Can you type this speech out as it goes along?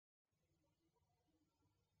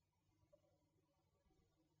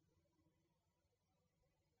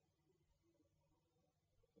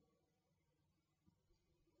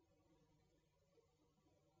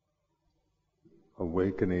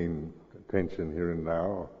awakening attention here and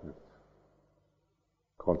now. It's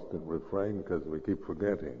constant refrain because we keep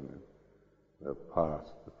forgetting the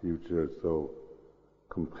past, the future is so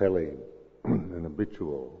compelling and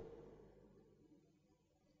habitual.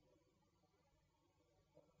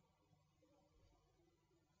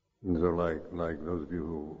 And so like those of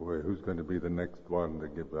you who's going to be the next one to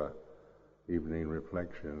give a evening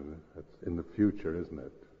reflection, it's in the future, isn't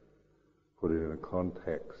it? Put it in a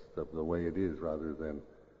context of the way it is rather than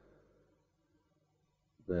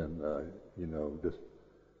just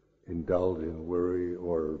indulge in worry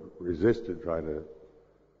or resist it, try to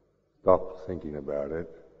stop thinking about it.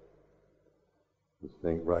 Just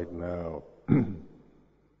think right now,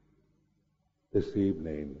 this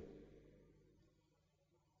evening,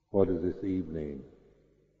 what is this evening,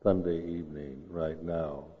 Sunday evening, right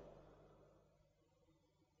now?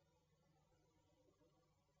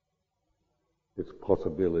 It's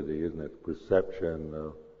possibility, isn't it?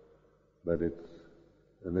 Perception, but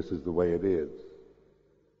and this is the way it is.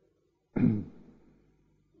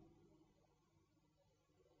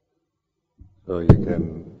 So you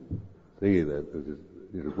can see that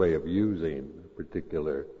there's a way of using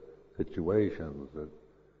particular situations that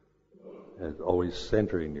is always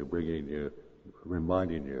centering you, bringing you,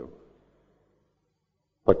 reminding you.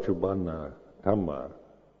 Paccubbanna Dhamma,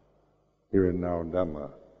 here and now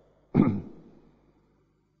Dhamma.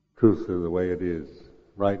 Truth is the way it is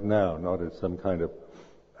right now, not as some kind of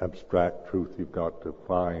abstract truth you've got to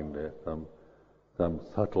find, some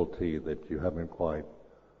subtlety that you haven't quite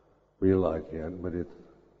realized yet, but it's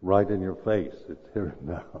right in your face, it's here and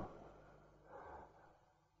now.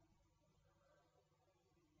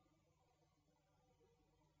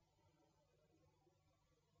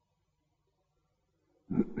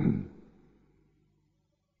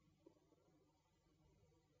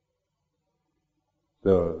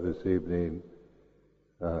 So this evening,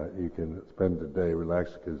 you can spend the day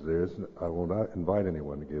relaxed because I will not invite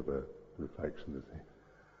anyone to give a reflection this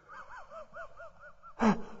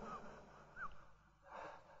evening.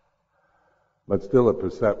 But still a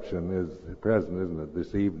perception is present, isn't it,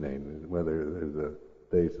 this evening, whether there's a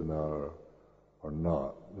day scenario or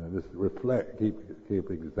not. And just reflect, keep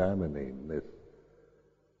examining this,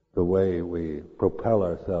 the way we propel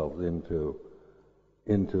ourselves into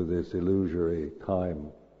this illusory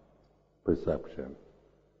time perception.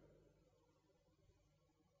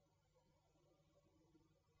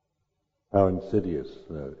 How insidious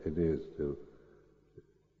it is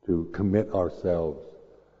to commit ourselves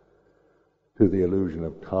to the illusion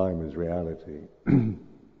of time as reality. Of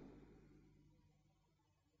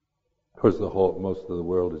course, most of the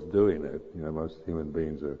world is doing it. Most human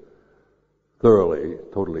beings are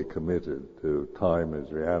totally committed to time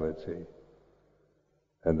as reality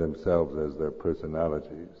and themselves as their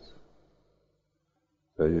personalities.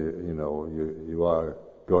 So you are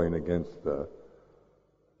going against the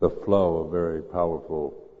flow of very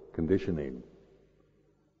powerful conditioning,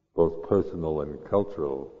 both personal and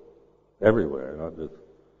cultural, everywhere, not just,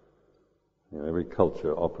 every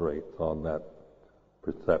culture operates on that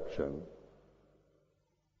perception.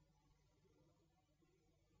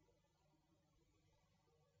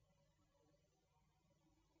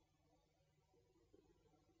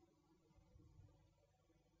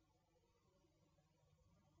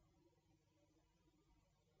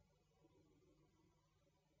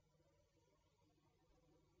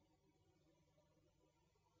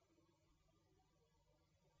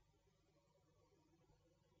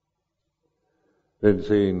 Then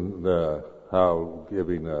seeing how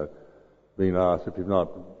being asked, if you've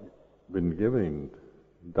not been giving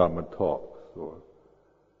Dhamma talks,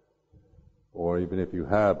 or even if you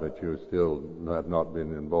have, but you still have not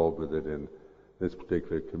been involved with it in this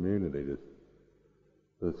particular community,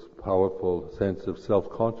 this powerful sense of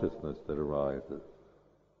self-consciousness that arises.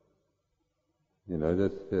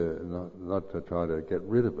 Just not to try to get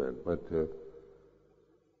rid of it, but to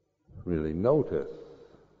really notice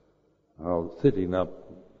how sitting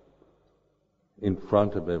up in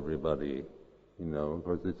front of everybody, of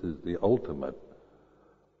course this is the ultimate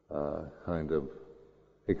kind of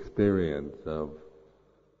experience of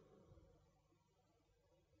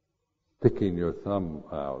sticking your thumb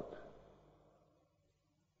out,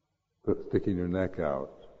 sticking your neck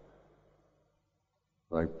out,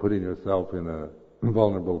 like putting yourself in a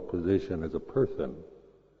vulnerable position as a person.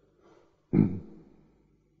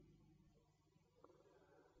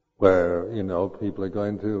 Where, people are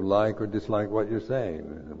going to like or dislike what you're saying.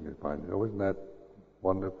 And you find, isn't that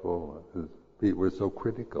wonderful? People were so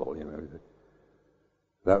critical,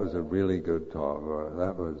 That was a really good talk, or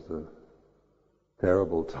that was a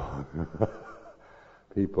terrible talk.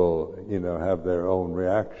 people, have their own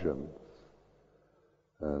reactions,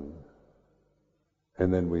 and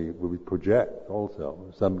then we project also.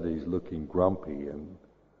 If somebody's looking grumpy and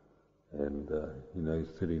he's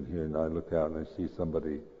sitting here, and I look out and I see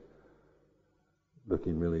somebody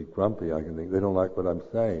looking really grumpy, I can think they don't like what I'm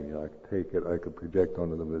saying. I can take it, I could project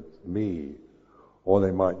onto them that it's me, or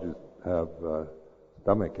they might just have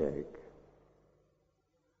stomach ache.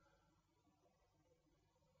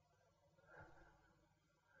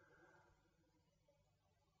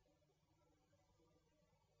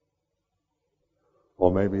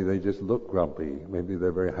 Or maybe they just look grumpy. Maybe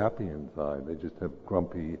they're very happy inside. They just have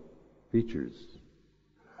grumpy features.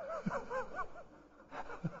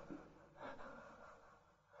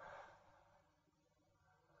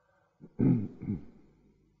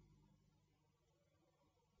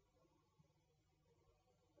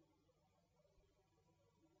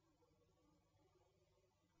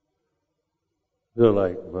 So,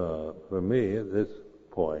 like for me at this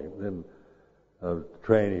point, then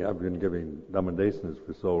training, I've been giving Dhamma desanas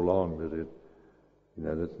for so long that it,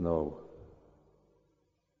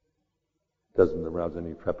 doesn't arouse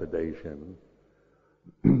any trepidation.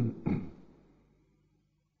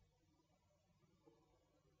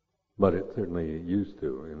 But it certainly used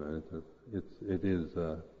to. It is.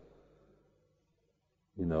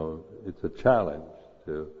 It's a challenge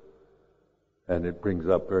to, and it brings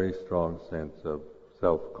up very strong sense of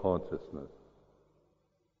self-consciousness.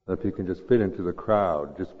 If you can just fit into the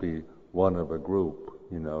crowd, just be one of a group,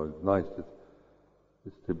 it's nice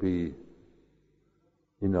to be,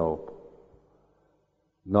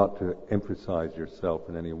 not to emphasize yourself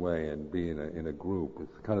in any way and be in a group.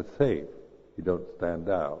 It's kind of safe. You don't stand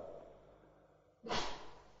out.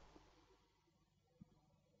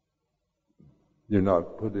 You're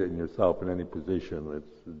not putting yourself in any position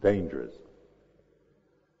that's dangerous.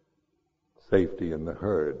 Safety in the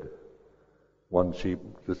herd. One sheep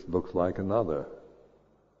just looks like another.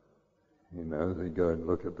 They go and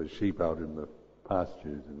look at the sheep out in the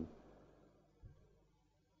pastures, and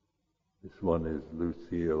this one is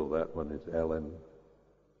Lucille, that one is Ellen.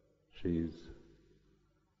 She's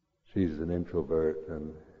an introvert,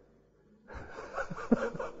 and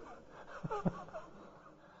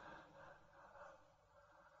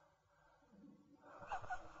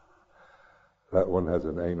that one has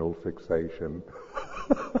an anal fixation.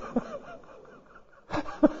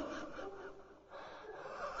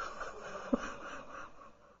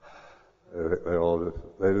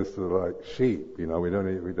 They're just sort of like sheep, we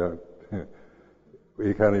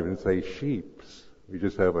can't even say sheeps. We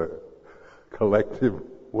just have a collective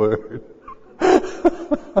word.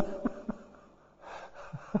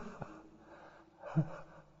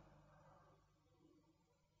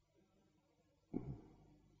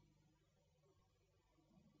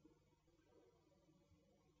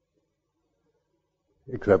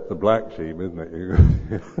 Except the black sheep, isn't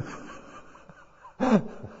it?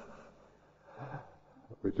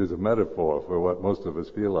 Which is a metaphor for what most of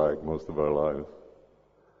us feel like most of our lives.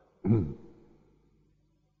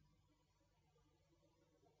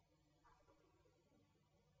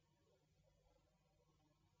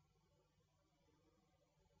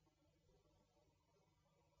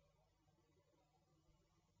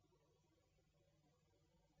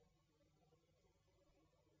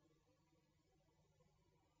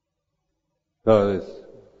 So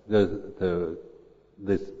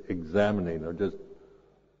this examining or just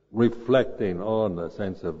reflecting on the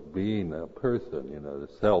sense of being a person, the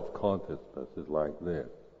self-consciousness is like this.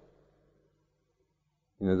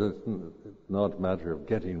 It's not a matter of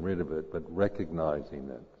getting rid of it, but recognizing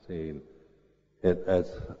it, seeing it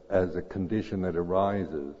as a condition that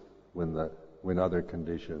arises when other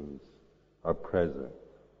conditions are present.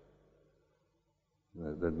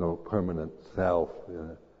 There's no permanent self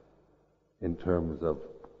in terms of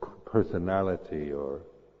personality or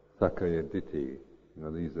sakkaya ditthi.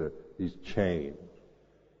 These change.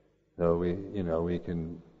 So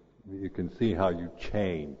you can see how you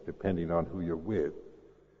change depending on who you're with.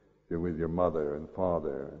 If you're with your mother and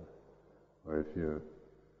father, or if you're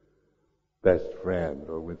best friend,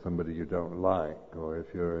 or with somebody you don't like, or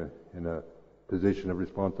if you're in a position of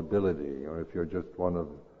responsibility, or if you're just one of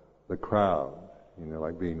the crowd,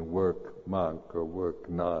 like being work monk or work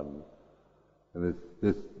nun. And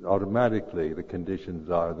this automatically the conditions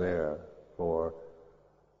are there for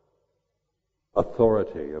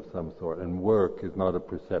authority of some sort, and work is not a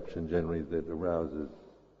perception generally that arouses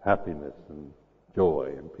happiness and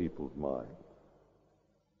joy in people's minds.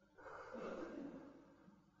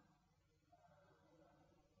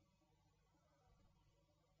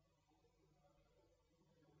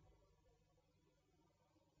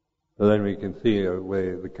 So then we can see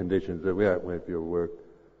where the conditions that we are. If you're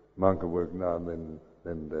monk or work nun,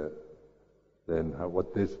 then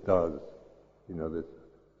what this does,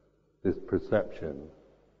 this perception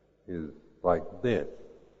is like this.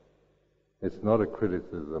 It's not a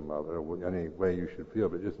criticism of it or any way you should feel,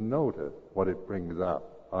 but just notice what it brings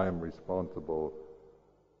up. I am responsible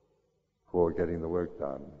for getting the work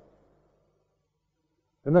done.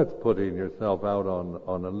 And that's putting yourself out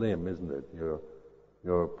on a limb, isn't it?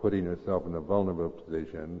 You're putting yourself in a vulnerable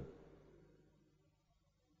position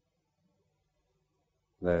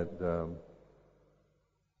that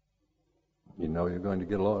you're going to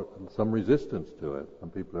get some resistance to it. Some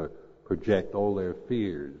people project all their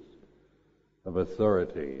fears of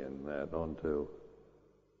authority and that onto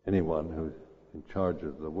anyone who's in charge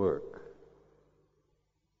of the work.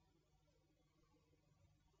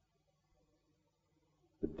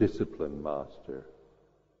 The discipline master.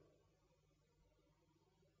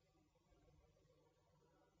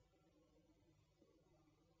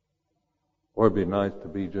 Or it'd be nice to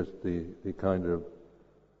be just the kind of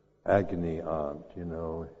agony aunt,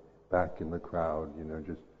 back in the crowd,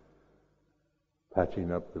 just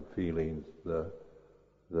patching up the feelings, the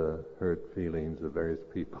hurt feelings of various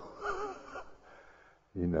people.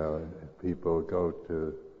 People go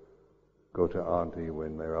to Auntie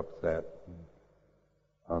when they're upset.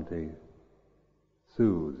 Auntie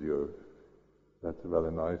soothes you. That's a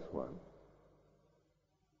rather nice one.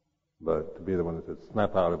 But to be the one that says,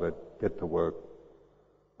 snap out of it, get to work,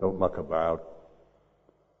 don't muck about.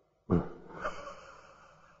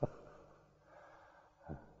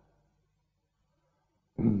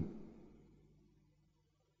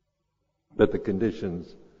 But the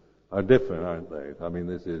conditions are different, aren't they? I mean,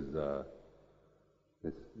 this is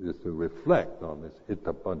to reflect on this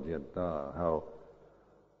itta paññata, how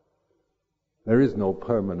there is no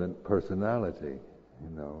permanent personality,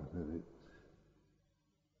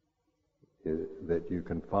 that you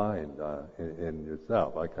can find in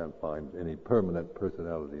yourself. I can't find any permanent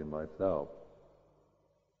personality in myself.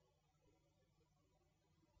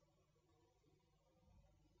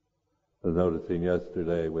 I was noticing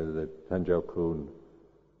yesterday with the Tenjo-kun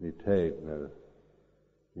retreat,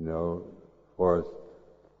 forest,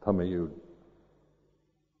 Tamayud,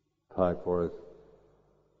 Thai forest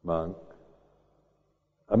monk,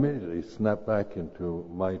 immediately snapped back into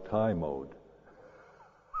my Thai mode.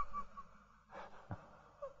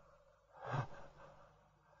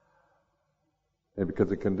 And because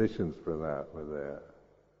the conditions for that were there.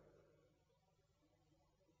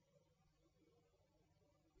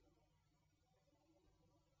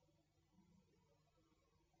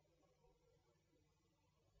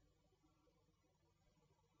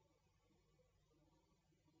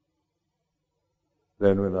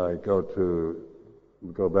 Then when I go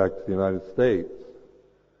back to the United States,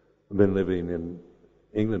 I've been living in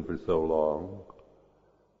England for so long,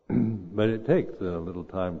 but it takes a little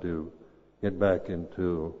time to get back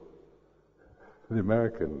into the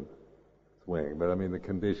American swing. But I mean, the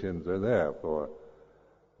conditions are there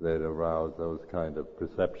that arouse those kind of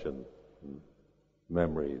perceptions and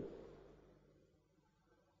memories.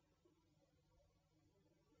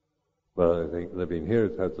 But I think living here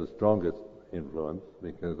has the strongest influence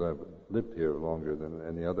because I've lived here longer than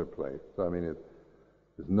any other place. So I mean,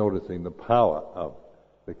 it's noticing the power of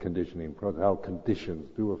the conditioning process, how conditions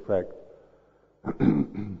do affect,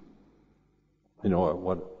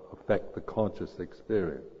 what affect the conscious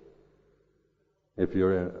experience. If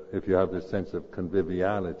you have this sense of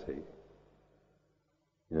conviviality,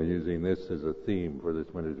 using this as a theme for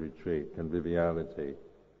this winter's retreat, conviviality,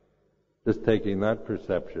 just taking that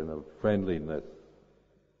perception of friendliness,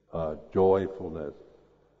 joyfulness,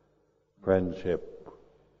 friendship,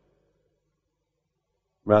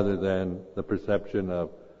 rather than the perception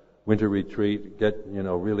of winter retreat,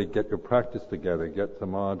 really get your practice together, get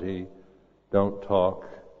samadhi, don't talk,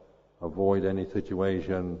 avoid any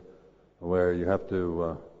situation where you have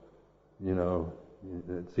to,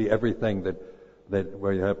 see everything that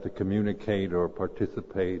where you have to communicate or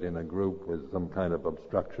participate in a group with some kind of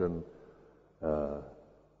obstruction,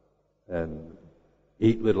 and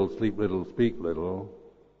eat little, sleep little, speak little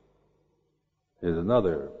is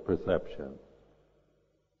another perception,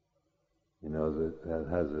 that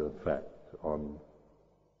has an effect on.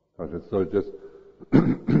 So just,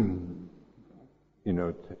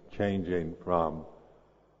 changing from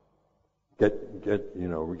get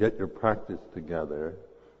your practice together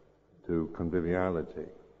to conviviality.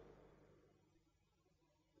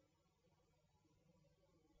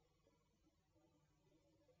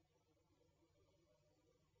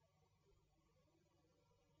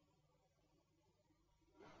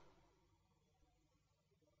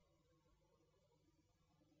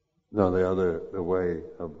 No, the way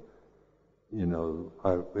of,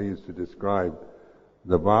 they used to describe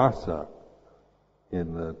the Vasa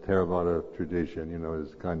in the Theravada tradition,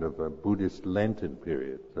 as kind of a Buddhist Lenten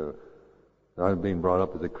period. So I've been brought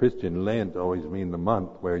up as a Christian. Lent always means the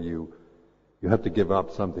month where you have to give up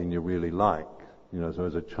something you really like. So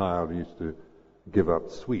as a child, I used to give up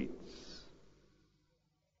sweets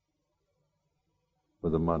for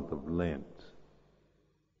the month of Lent.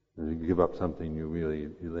 And you give up something you really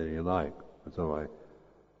like. And so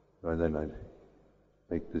I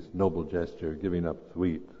make this noble gesture, giving up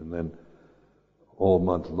sweets, and then all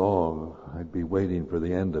month long I'd be waiting for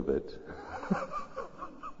the end of it.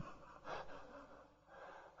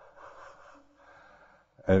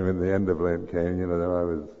 And when the end of Lent came, then I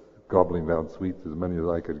was gobbling down sweets as many as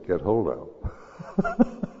I could get hold of.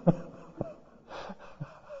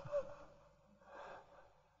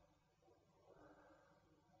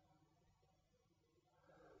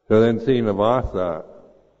 So then seeing the Vasa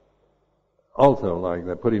also like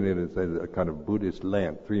that, putting it as a kind of Buddhist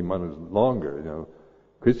Lent, 3 months longer,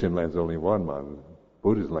 Christian Lent's only 1 month,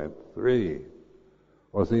 Buddhist Lent 3.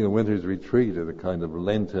 Or seeing the winter's retreat as a kind of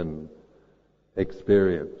Lenten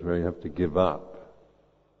experience where you have to give up.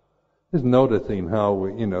 Just noticing how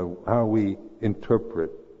we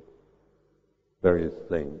interpret various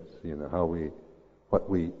things, what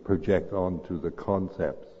we project onto the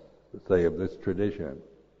concepts, say, of this tradition,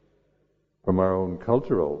 from our own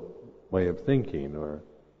cultural way of thinking or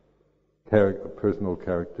personal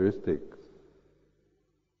characteristics.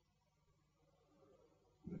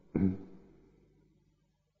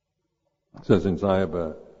 So since I have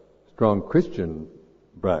a strong Christian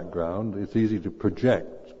background, it's easy to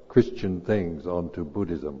project Christian things onto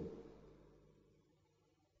Buddhism.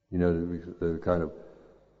 The kind of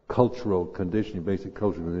cultural conditioning, basic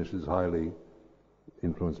cultural condition is highly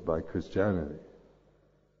influenced by Christianity.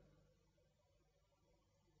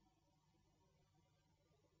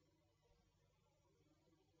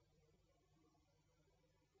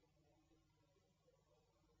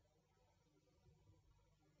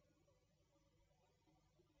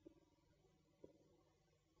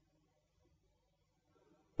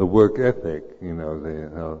 The work ethic,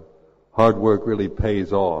 hard work really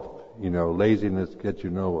pays off. Laziness gets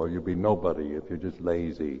or you'll be nobody if you're just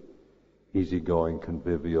lazy, easygoing,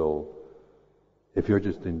 convivial. If you're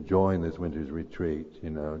just enjoying this winter's retreat,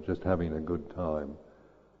 just having a good time,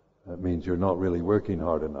 that means you're not really working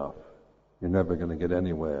hard enough. You're never going to get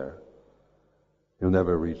anywhere. You'll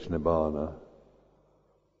never reach nibbana.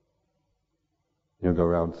 You'll go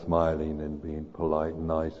around smiling and being polite and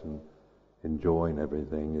nice and enjoying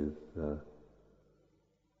everything is,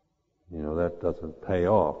 that doesn't pay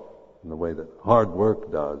off in the way that hard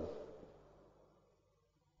work does.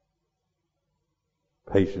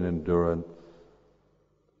 Patient endurance.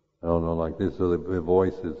 Like this, so the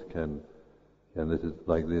voices can, and this is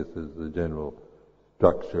the general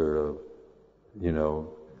structure of,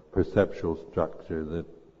 perceptual structure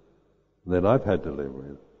that I've had to live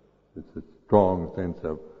with. It's a strong sense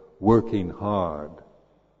of working hard,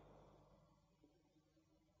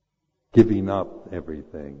 giving up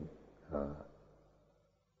everything,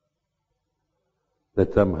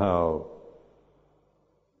 that somehow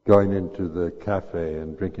going into the cafe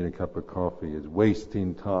and drinking a cup of coffee is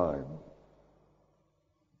wasting time.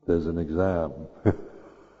 There's an exam.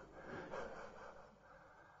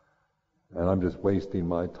 And I'm just wasting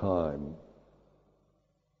my time.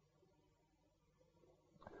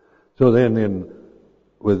 So then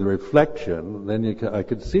with reflection, then I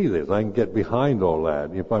could see this. I can get behind all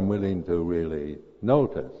that if I'm willing to really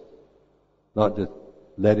notice. Not just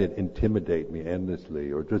let it intimidate me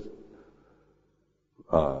endlessly or just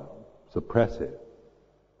suppress it.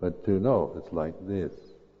 But to know it's like this.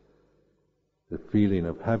 The feeling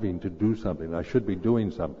of having to do something. I should be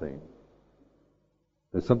doing something.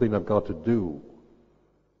 There's something I've got to do.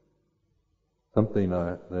 Something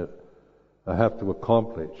that I have to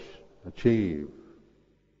accomplish, achieve.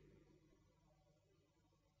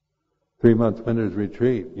 3 months winter's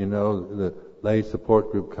retreat, the lay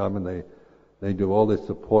support group come and they do all this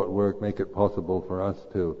support work, make it possible for us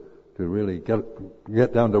to really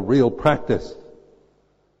get down to real practice,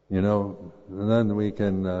 and then we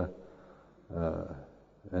can,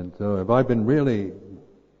 and so have I really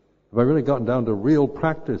gotten down to real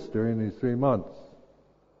practice during these 3 months?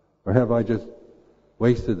 Or have I just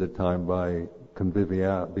wasted the time by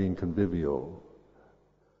being convivial?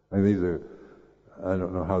 And these are, I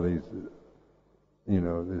don't know how these,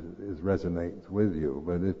 this resonates with you,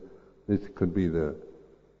 but this could be the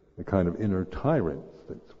kind of inner tyrants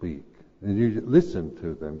that speak. And you listen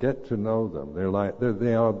to them, get to know them. They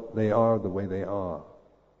are the way they are.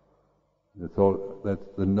 That's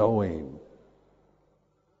the knowing,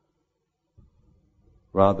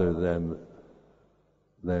 rather than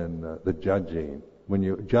the judging. When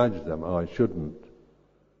you judge them, oh, I shouldn't,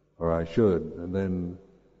 or I should, and then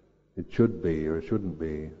it should be or it shouldn't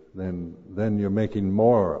be, then you're making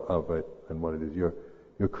more of it than what it is. You're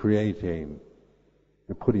creating,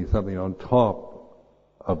 you're putting something on top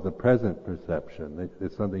of the present perception.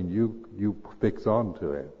 It's something you fix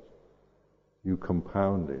onto it. You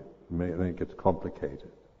compound it. Then it gets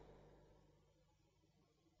complicated.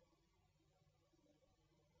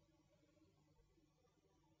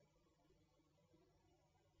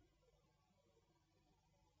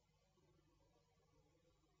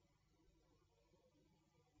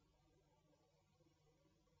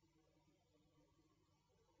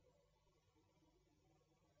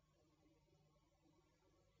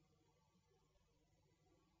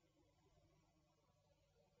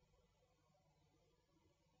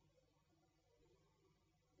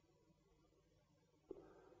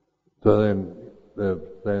 So then, the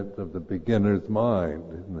sense of the beginner's mind,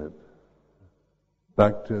 isn't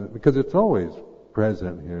it? Because it's always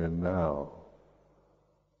present here and now.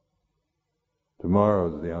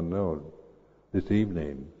 Tomorrow's the unknown. This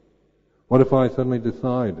evening. What if I suddenly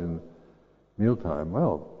decide in mealtime,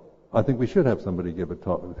 well, I think we should have somebody give a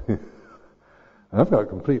talk. I've got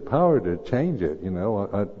complete power to change it,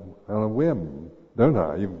 on a whim, don't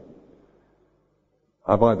I?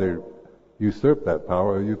 I've either usurped that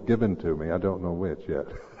power or you've given to me. I don't know which yet.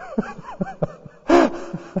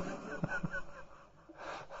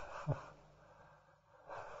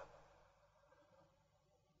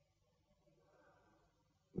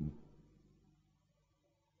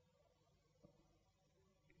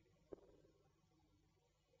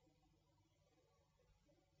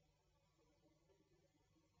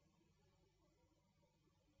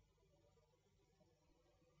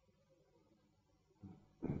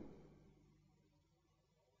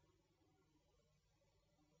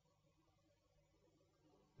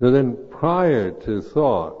 So then, prior to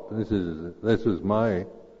thought, this was my,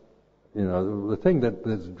 the thing that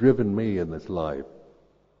has driven me in this life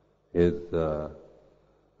is the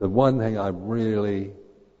one thing I really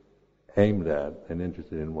aimed at and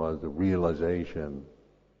interested in was the realization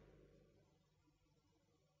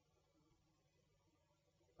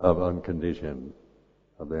of the unconditioned.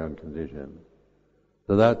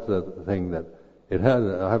 So that's the thing that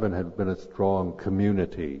I haven't been a strong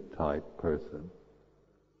community type person.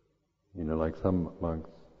 Like some monks,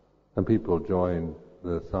 some people join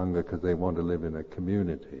the Sangha because they want to live in a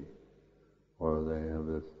community, or they have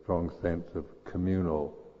this strong sense of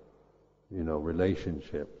communal,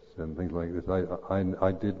 relationships and things like this.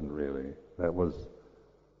 I didn't really. That was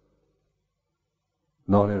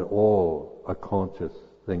not at all a conscious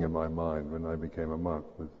thing in my mind when I became a monk.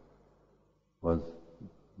 Was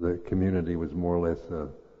the community was more or less a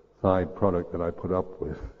side product that I put up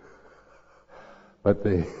with, but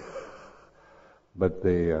the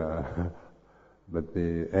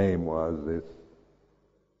aim was this,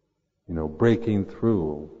 breaking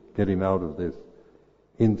through, getting out of this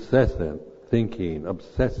incessant thinking,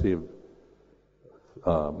 obsessive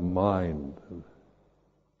mind,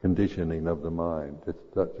 conditioning of the mind. It's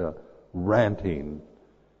such a ranting,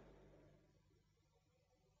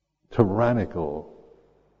 tyrannical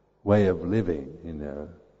way of living,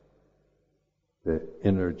 the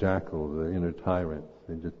inner jackals, the inner tyrants,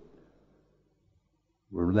 they just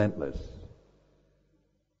relentless.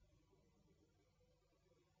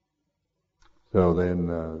 So then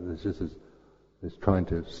there's just this trying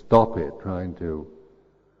to stop it, trying to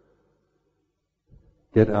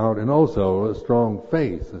get out, and also a strong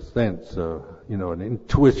faith, a sense of, an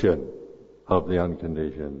intuition of the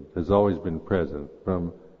unconditioned has always been present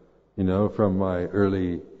from my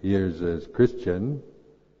early years as Christian.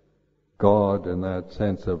 God and that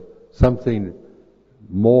sense of something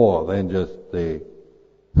more than just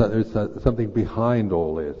there's something behind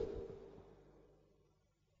all this.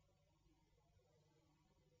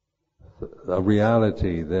 A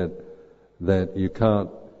reality that you can't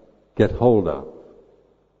get hold of.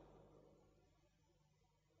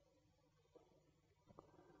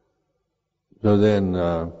 So then,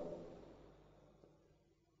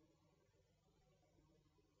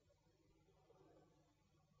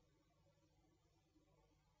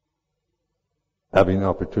 having the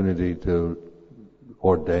opportunity to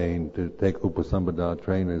ordain, to take Upasambhada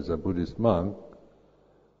training as a Buddhist monk,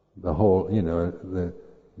 the whole,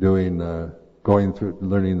 going through,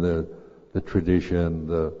 learning the tradition,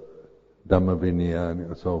 the Dhamma Vinaya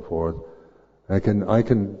and so forth. I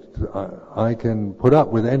can put up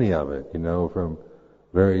with any of it, from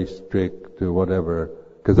very strict to whatever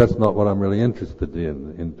because that's not what I'm really interested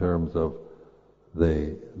in terms of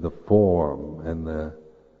the form, and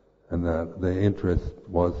that the interest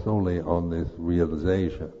was solely on this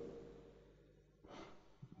realization.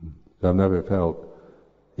 So I've never felt,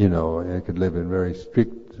 I could live in very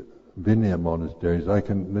strict Vinaya monasteries.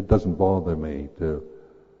 It doesn't bother me to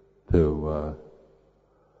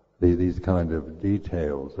these kind of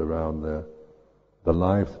details around the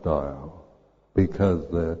lifestyle, because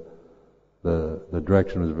the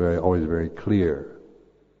direction was always very clear.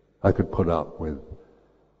 I could put up with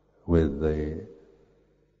the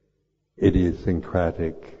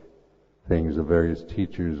idiosyncratic things of various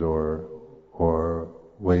teachers or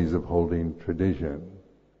ways of holding tradition.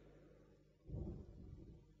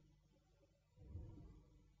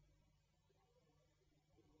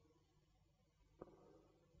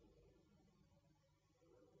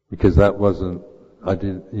 Because that wasn't, I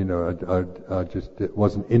just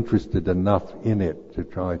wasn't interested enough in it to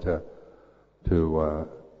try to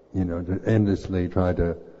endlessly try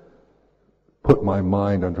to put my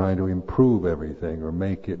mind on trying to improve everything or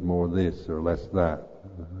make it more this or less that.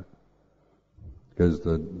 Because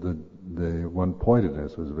the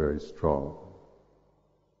one-pointedness was very strong.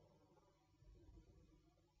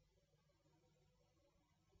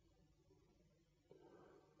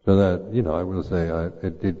 So that, I will say,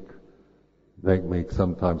 it did make me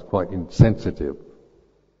sometimes quite insensitive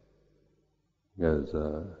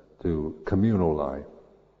to communal life.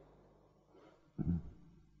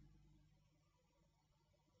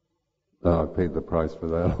 I paid the price for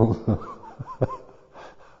that also.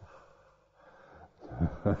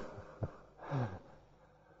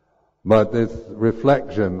 But this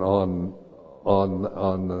reflection on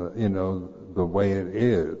the way it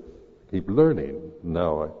is, keep learning.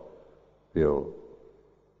 Now I feel,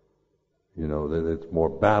 that it's more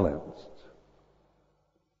balanced.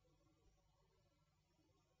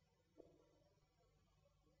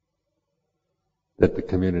 That the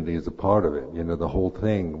community is a part of it. The whole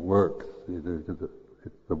thing works.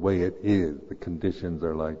 It's the way it is. The conditions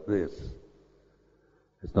are like this.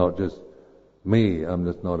 It's not just me. I'm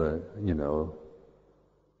just not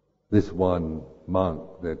this one monk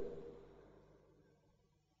that,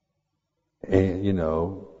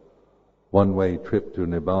 one-way trip to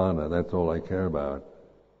nibbana, that's all I care about.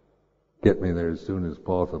 Get me there as soon as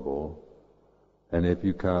possible. And if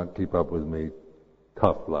you can't keep up with me,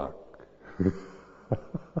 tough luck.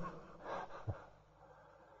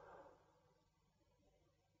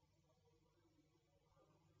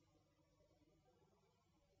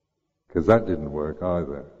 Because that didn't work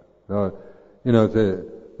either. So,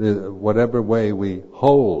 whatever way we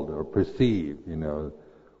hold or perceive,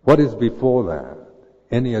 what is before that?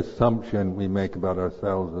 Any assumption we make about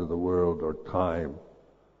ourselves or the world or time,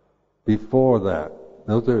 before that,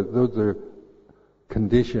 those are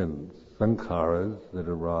conditions, sankharas that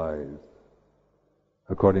arise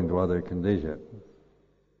according to other conditions.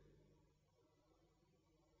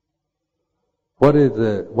 What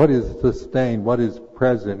is sustained, what is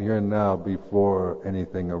present here and now before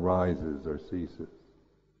anything arises or ceases?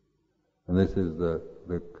 And this is the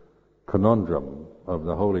conundrum of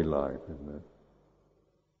the holy life, isn't it?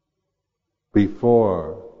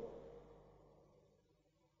 Before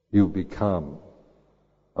you become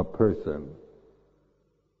a person,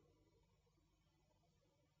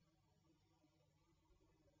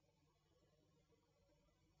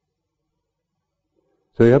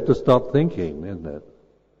 so you have to stop thinking, isn't it?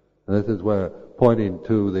 And this is where pointing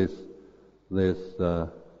to the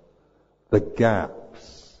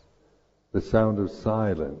gaps, the sound of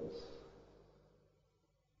silence,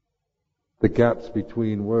 the gaps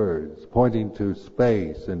between words, pointing to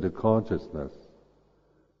space and to consciousness,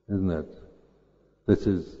 isn't it? This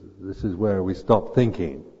is where we stop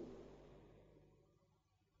thinking.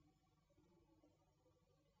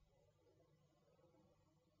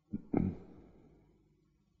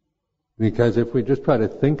 Because if we just try to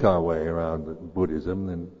think our way around Buddhism,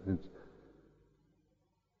 then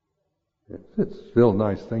it's still a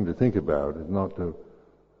nice thing to think about. I'm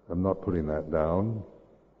not putting that down.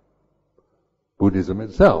 Buddhism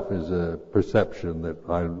itself is a perception that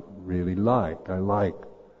I really like. I like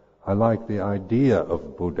the idea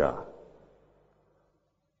of Buddha.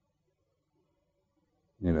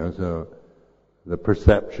 So the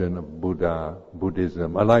perception of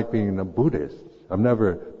Buddhism. I like being a Buddhist. I've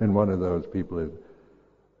never been one of those people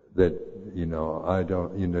that I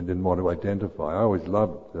don't didn't want to identify. I always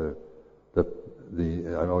loved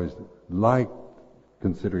I always liked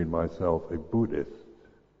considering myself a Buddhist.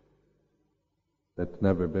 That's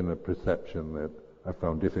never been a perception that I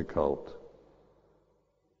found difficult.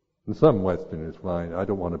 And some Westerners find, I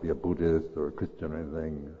don't want to be a Buddhist or a Christian or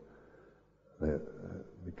anything,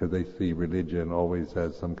 because they see religion always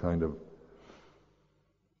has some kind of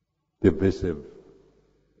divisive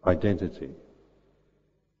identity.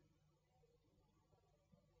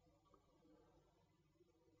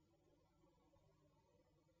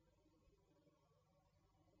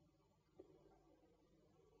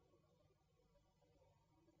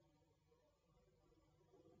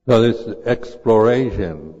 So this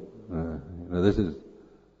exploration, and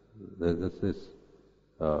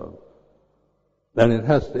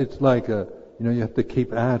it's like you have to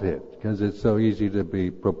keep at it, because it's so easy to be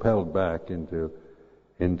propelled back into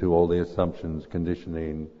all the assumptions,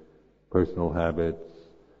 conditioning, personal habits,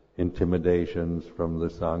 intimidations from the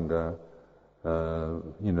Sangha,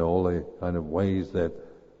 all the kind of ways that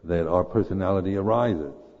our personality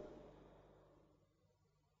arises.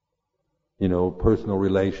 Personal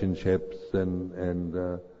relationships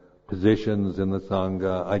and positions in the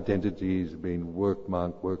Sangha, identities being work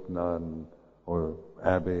monk, work nun, or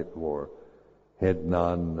abbot, or head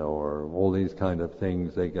nun, or all these kind of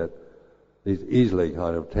things. These easily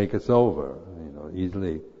kind of take us over,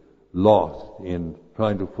 easily lost in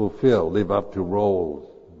trying to live up to roles,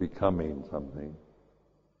 becoming something.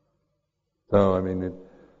 So,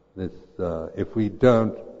 if we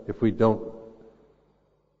don't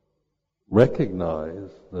recognize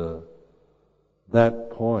that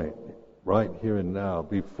point right here and now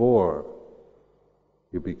before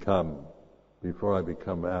I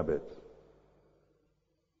become abbot.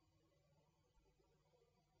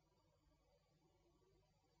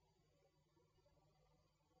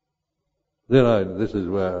 Then this is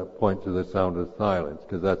where I point to the sound of silence,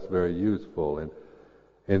 because that's very useful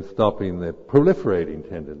in stopping the proliferating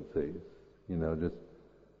tendencies. You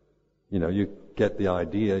get the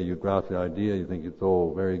idea, you grasp the idea, you think it's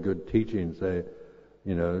all very good teaching,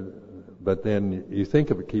 but then you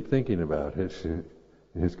keep thinking about it. You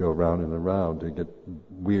just go round and around to get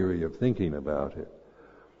weary of thinking about it.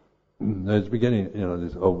 There's beginning,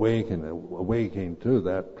 this awakening to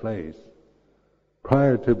that place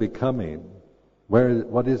prior to becoming.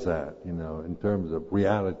 What is that, in terms of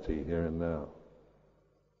reality here and now?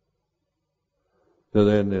 So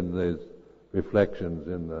then in these reflections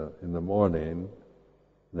in the morning,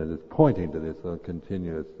 that is pointing to this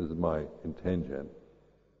continuous, this is my intention.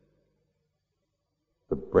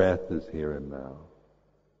 The breath is here and now.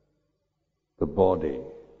 The body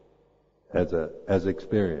as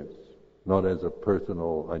experience, not as a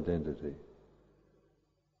personal identity.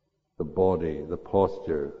 The body, the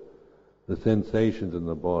posture, the sensations in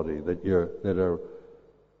the body that are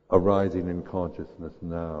arising in consciousness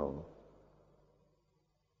now.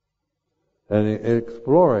 And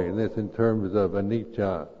exploring this in terms of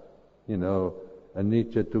anicca,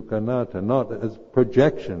 anicca dukkha anatta, not as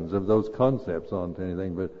projections of those concepts onto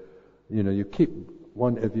anything, but if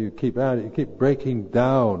you keep at it, you keep breaking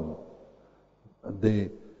down the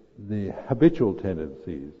habitual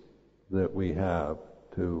tendencies that we have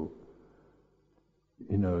to,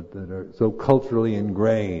 that are so culturally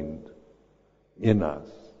ingrained in us.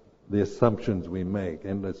 The assumptions we make,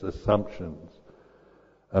 endless assumptions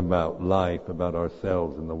about life, about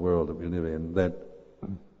ourselves and the world that we live in, that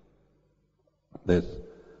there's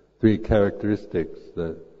three characteristics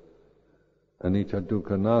that anicca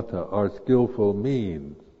dukkha anatta are skillful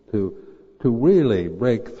means to really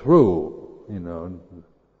break through,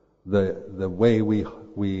 the way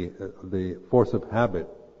the force of habit,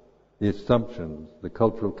 the assumptions, the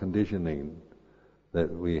cultural conditioning that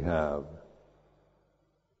we have,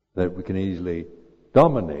 that we can easily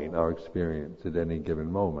dominate our experience at any given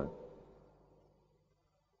moment.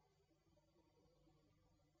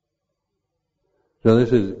 So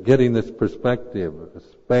this is getting this perspective,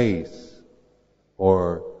 space,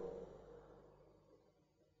 or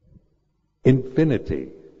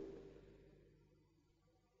infinity.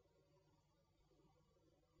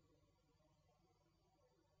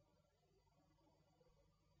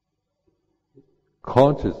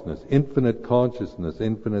 Consciousness, infinite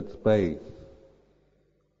space.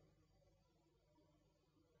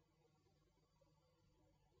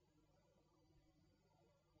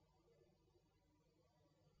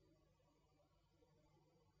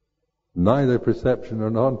 Neither perception nor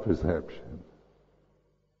non-perception.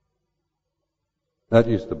 That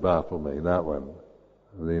used to baffle me, that one,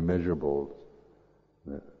 the immeasurables.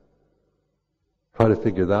 Try to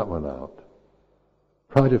figure that one out.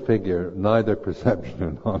 Try to figure neither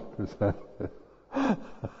perception nor non-perception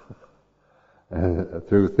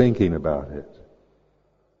through thinking about it.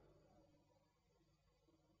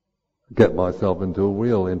 Get myself into a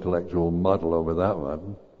real intellectual muddle over that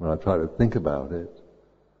one when I try to think about it.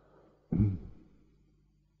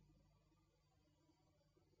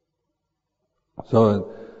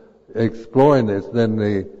 So, exploring this, then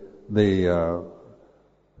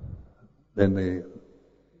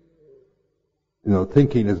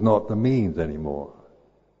thinking is not the means anymore.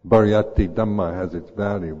 Pariyatti Dhamma has its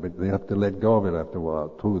value, but you have to let go of it after a while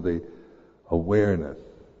to the awareness.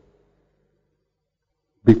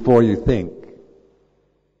 Before you think,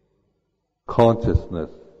 consciousness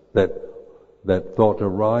that thought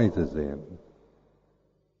arises in,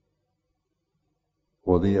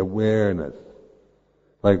 or the awareness.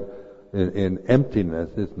 Like in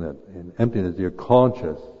emptiness, isn't it? In emptiness you're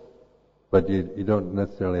conscious, but you don't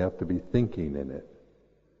necessarily have to be thinking in it.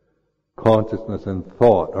 Consciousness and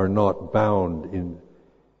thought are not bound in,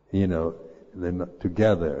 they're not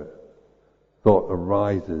together. Thought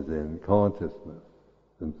arises in consciousness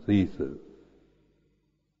and ceases.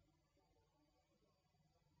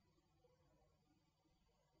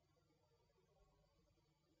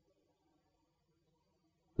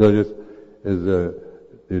 So just as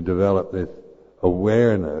you develop this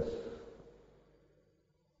awareness,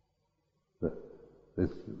 this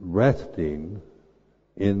resting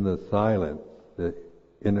in the silence, the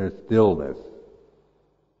inner stillness,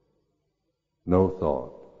 no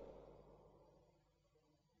thought,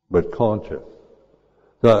 but conscious.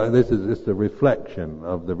 So this is just a reflection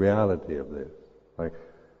of the reality of this. Like,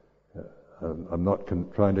 I'm not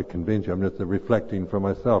trying to convince you, I'm just reflecting for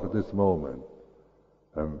myself at this moment.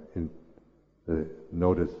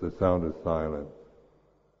 Notice the sound of silence.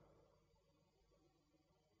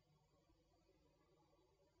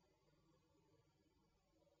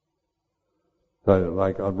 So,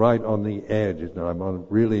 like, I'm right on the edge. I'm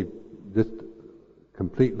really just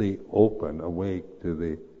completely open, awake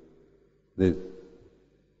to this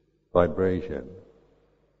vibration.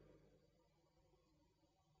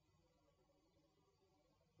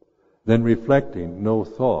 Then reflecting, no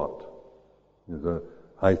thought.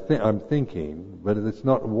 I'm thinking, but it's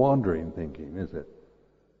not wandering thinking, is it?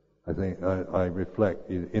 I think I reflect,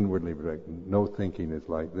 inwardly reflect. No thinking is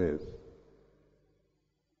like this.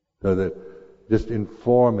 So that just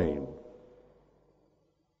informing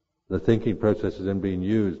the thinking process is then being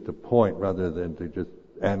used to point rather than to just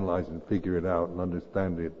analyze and figure it out and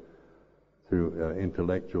understand it through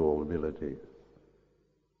intellectual abilities.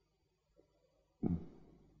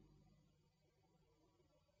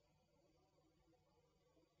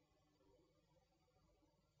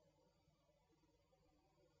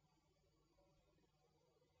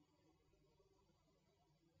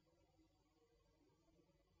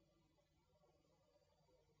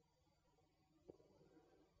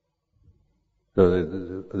 So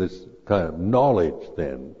this kind of knowledge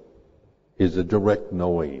then is a direct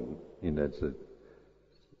knowing. It's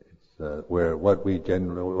where what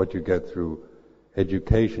you get through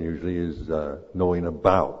education usually is knowing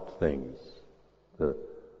about things, the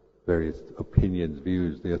various opinions,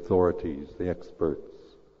 views, the authorities, the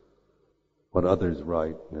experts, what others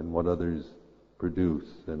write and what others produce,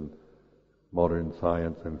 and modern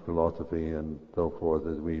science and philosophy and so forth,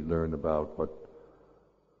 as we learn about what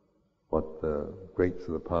the greats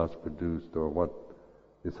of the past produced or what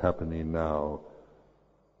is happening now,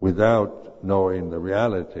 without knowing the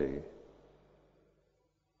reality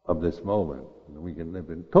of this moment. We can live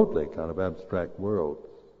in totally kind of abstract worlds,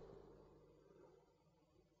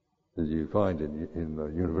 as you find in the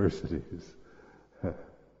universities.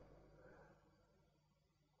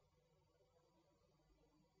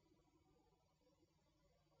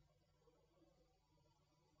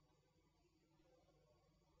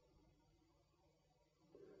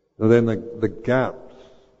 So then the gaps,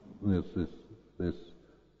 this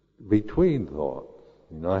between thoughts.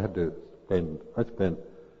 I spent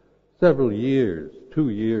several years, 2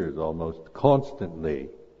 years almost, constantly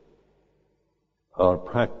our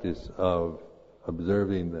practice of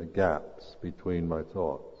observing the gaps between my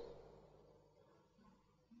thoughts.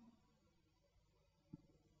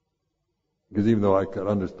 Because even though I could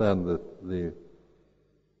understand the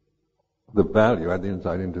value, I had the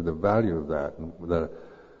insight into the value of that, and the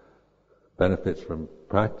benefits from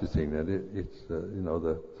practicing it, it's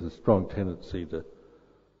the strong tendency to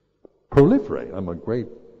proliferate. I'm a great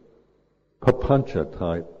papancha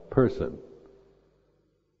type person,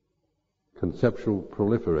 conceptual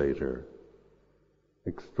proliferator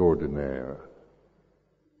extraordinaire.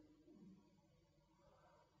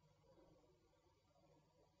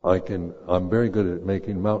 I'm very good at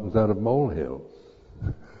making mountains out of molehills.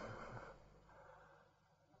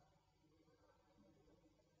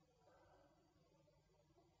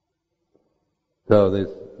 So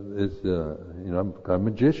I'm a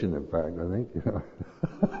magician, in fact, I think,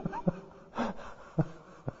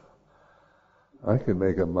 I could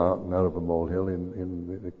make a mountain out of a molehill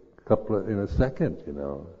in a second, you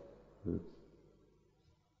know. It's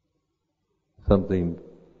something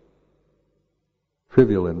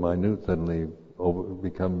trivial and minute suddenly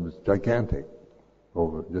becomes gigantic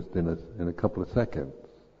just in a couple of seconds.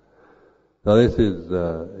 Now this is,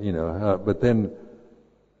 but then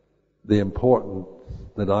the importance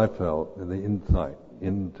that I felt and the insight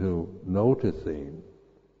into noticing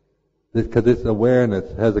this, because this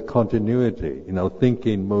awareness has a continuity. You know,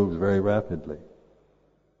 thinking moves very rapidly.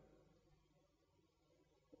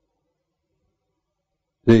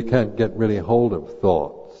 So you can't get really hold of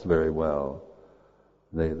thoughts very well.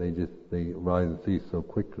 They rise and cease so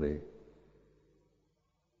quickly.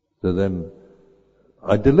 So then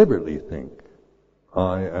I deliberately think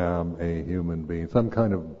I am a human being, some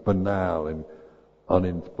kind of banal and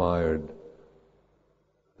uninspired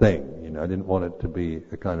thing. You know, I didn't want it to be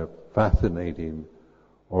a kind of fascinating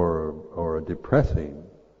or a depressing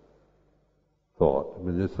thought,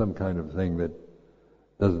 but just some kind of thing that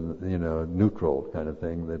doesn't, neutral kind of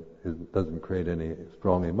thing that doesn't create any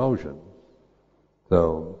strong emotion.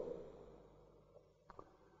 So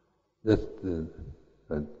this is,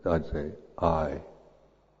 I'd say,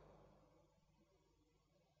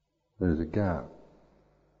 there's a gap,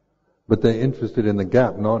 but they're interested in the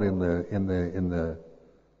gap, not in the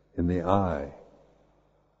I.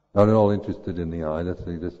 Not at all interested in the I. That's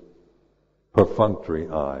just perfunctory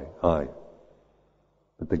I.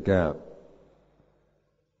 But the gap.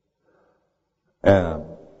 Am.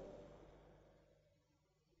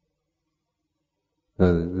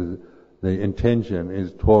 The intention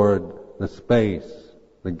is toward the space,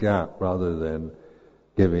 the gap, rather than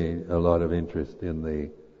giving a lot of interest in the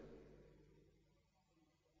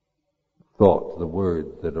thoughts, the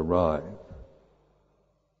words that arise.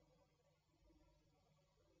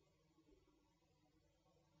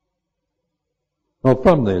 Well,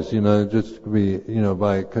 from this,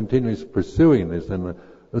 by continuously pursuing this, and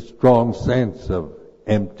a strong sense of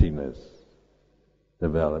emptiness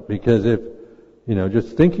develop. Because if,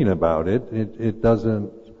 just thinking about it, it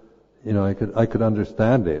doesn't, I could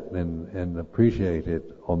understand it and appreciate it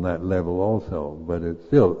on that level also, but it's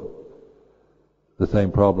still, the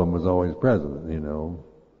same problem was always present,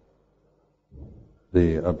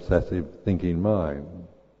 the obsessive thinking mind.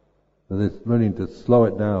 So this learning to slow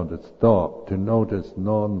it down, to stop, to notice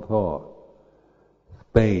non-thought,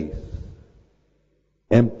 space,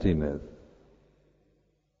 emptiness,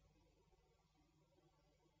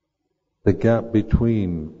 the gap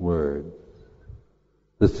between words,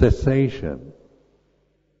 the cessation,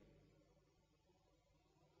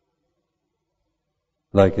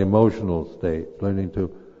 like emotional states, learning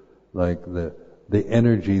to, like the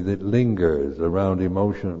energy that lingers around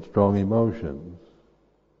emotion, strong emotions,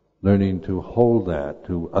 learning to hold that,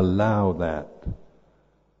 to allow that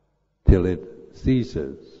till it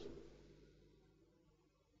ceases.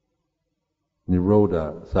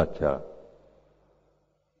 Nirodha Satya.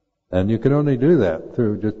 And you can only do that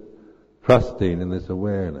through just trusting in this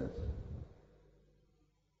awareness,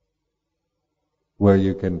 where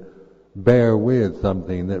you can bear with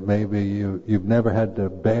something that maybe you've never had to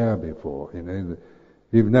bear before.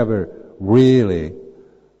 You've never really,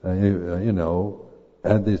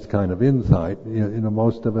 had this kind of insight.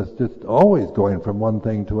 Most of us just always going from one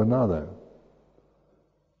thing to another.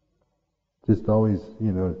 Just always,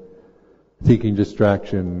 seeking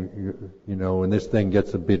distraction, when this thing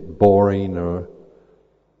gets a bit boring or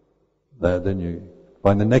that, then you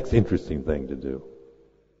find the next interesting thing to do.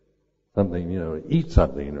 Something, eat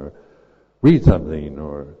something or read something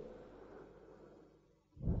or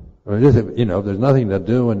just, if there's nothing to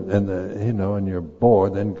do and you're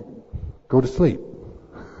bored, then go to sleep.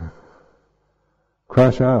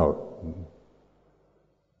 Crash out.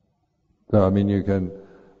 So, you can,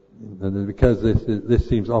 because this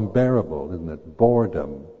seems unbearable, isn't it?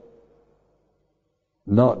 Boredom,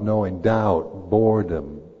 not knowing, doubt,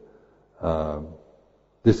 boredom,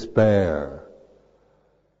 despair,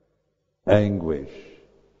 anguish,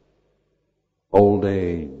 old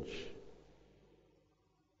age,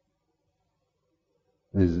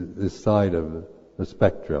 is this side of the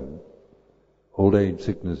spectrum. Old age,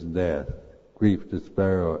 sickness, death, grief,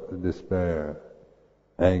 despair,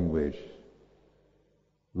 anguish,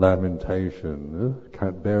 lamentation,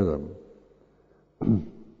 can't bear them.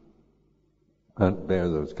 Can't bear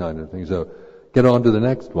those kind of things. So get on to the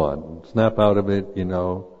next one. Snap out of it,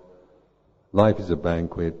 Life is a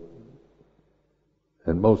banquet,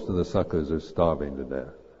 and most of the suckers are starving to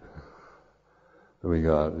death. We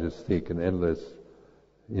got just seek an endless,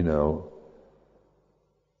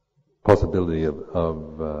 possibility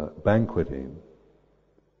of banqueting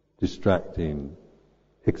distracting,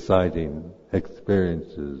 exciting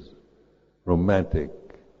experiences, romance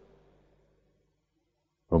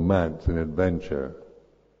and adventure.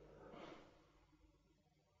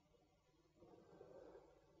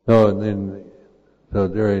 So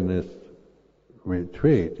during this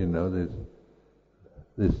retreat,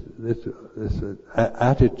 this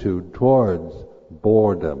attitude towards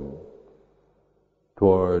boredom,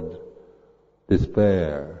 towards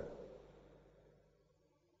despair.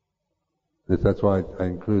 That's why I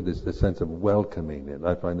include the sense of welcoming it.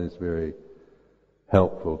 I find this very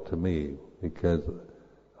helpful to me, because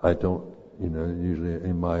I don't, usually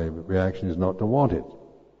in my reaction is not to want it.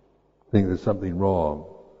 I think there's something wrong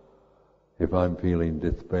if I'm feeling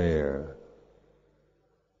despair.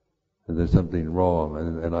 And there's something wrong,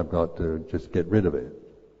 and I've got to just get rid of it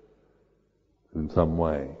in some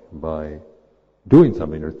way by doing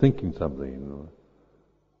something or thinking something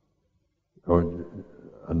or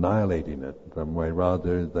annihilating it in some way,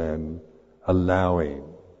 rather than allowing,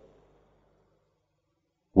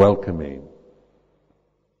 welcoming.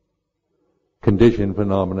 Conditioned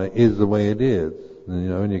phenomena is the way it is.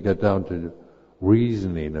 And you get down to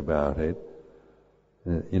reasoning about it.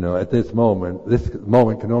 At this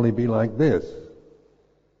moment can only be like this.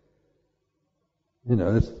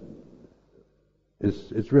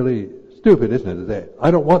 It's really stupid, isn't it? To say,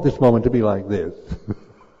 I don't want this moment to be like this.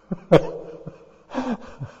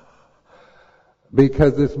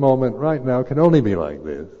 Because this moment right now can only be like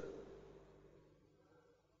this.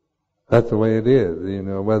 That's the way it is.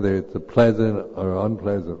 Whether it's a pleasant or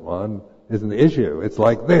unpleasant one isn't the issue. It's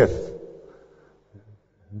like this.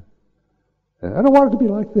 And I don't want it to be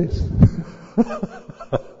like this.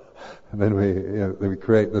 And then we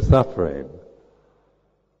create the suffering.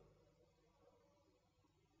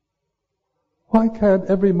 Why can't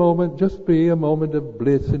every moment just be a moment of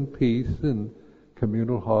bliss and peace and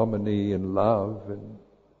communal harmony and love? And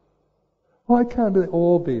why can't it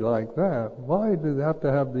all be like that? Why do they have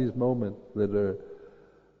to have these moments that are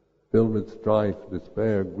filled with strife,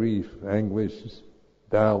 despair, grief, anguish,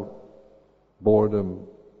 doubt, boredom,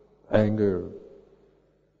 anger?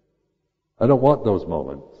 I don't want those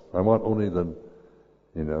moments. I want only I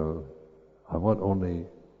want only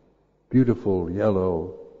beautiful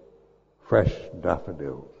yellow, fresh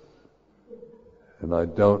daffodils. And I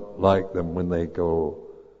don't like them when they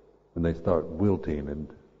start wilting and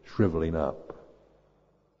shriveling up.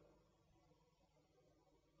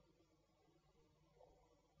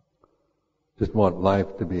 Just want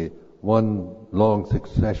life to be one long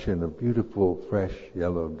succession of beautiful, fresh,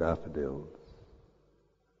 yellow daffodils.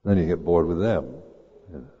 Then you get bored with them.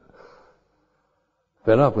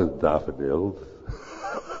 Fed up with daffodils.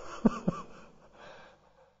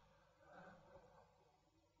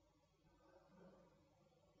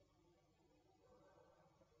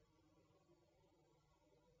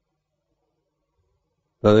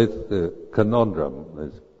 So it's the conundrum,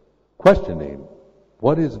 is questioning,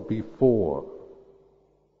 what is before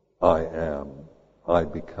I am, I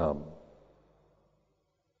become?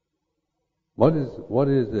 What is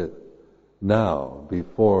it now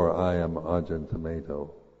before I am Ajahn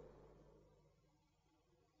Sumedho?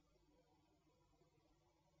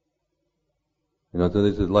 So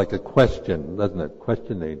this is like a question, doesn't it?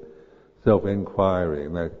 Questioning, self-inquiry.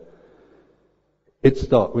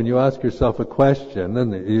 When you ask yourself a question,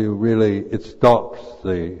 then it stops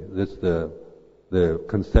the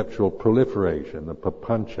conceptual proliferation, the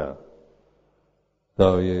papancha.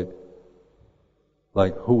 So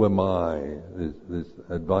who am I? This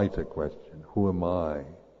Advaita question. Who am I?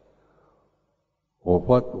 Or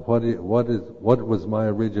what was my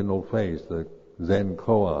original face, the Zen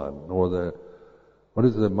koan, or what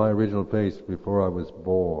is my original face before I was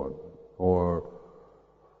born? Or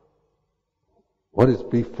what is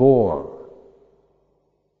before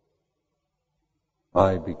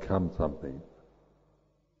I become something?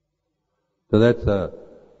 So that's a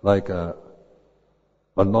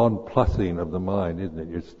non-plussing of the mind, isn't it?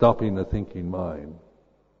 You're stopping the thinking mind.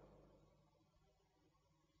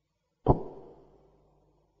 And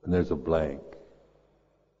there's a blank.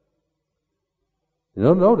 You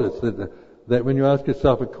don't notice that when you ask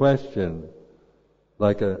yourself a question,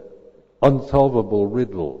 like an unsolvable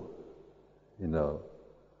riddle, the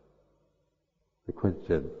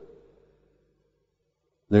question,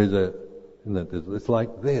 it's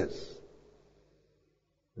like this.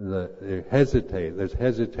 There's hesitation,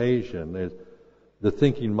 the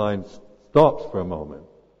thinking mind stops for a moment.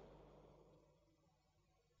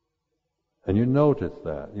 And you notice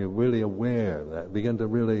that, you're really aware of that, begin to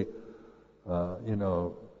really,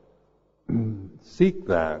 seek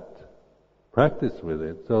that, practice with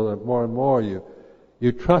it, so that more and more you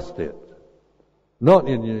You trust it. Not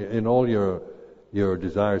in all your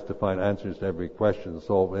desires to find answers to every question,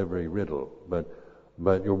 solve every riddle,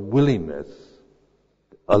 but your willingness,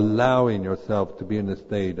 allowing yourself to be in a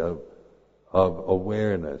state of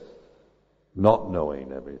awareness, not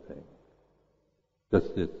knowing everything.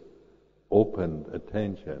 Just this open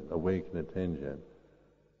attention, awakened attention,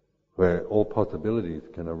 where all possibilities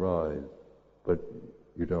can arise, but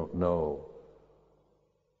you don't know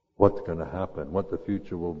what's going to happen, what the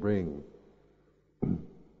future will bring.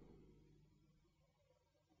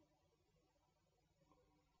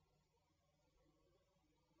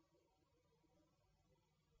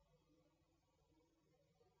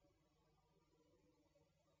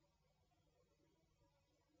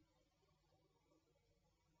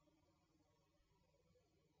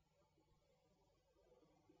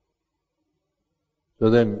 So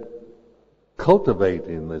then,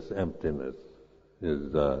 cultivating this emptiness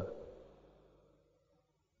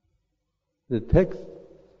it takes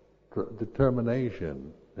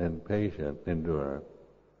determination and patient endurance,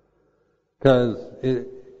 because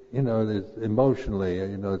it's emotionally,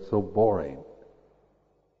 it's so boring.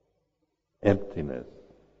 Emptiness.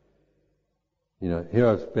 Here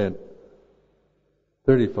I've spent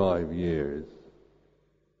 35 years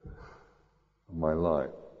of my life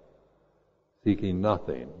seeking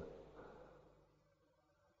nothing,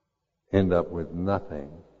 end up with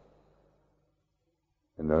nothing.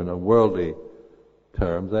 In a worldly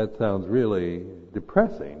terms, that sounds really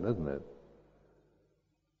depressing, doesn't it?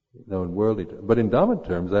 In worldly terms. But in Dhamma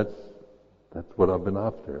terms, that's what I've been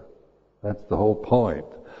after. That's the whole point.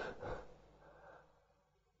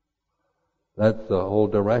 That's the whole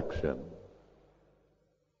direction.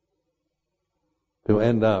 To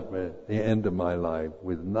end up at the end of my life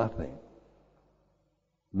with nothing.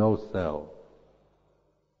 No self.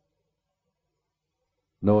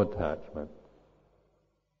 No attachment.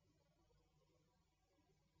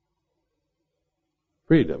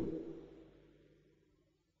 Freedom.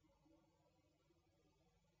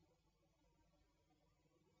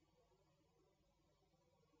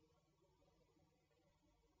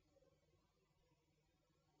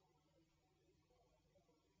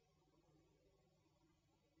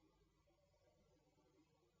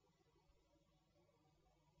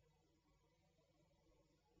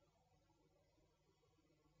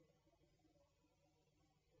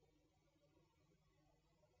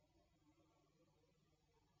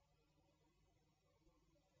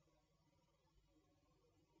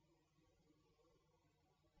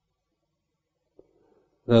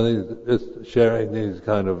 Now, just sharing these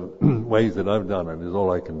kind of ways that I've done it is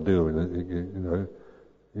all I can do.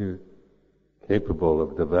 You're capable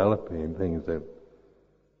of developing things that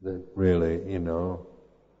really,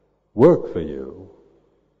 work for you.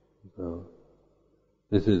 So,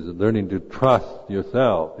 this is learning to trust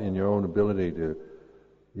yourself in your own ability to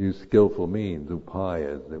use skillful means,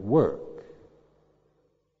 upayas, that work.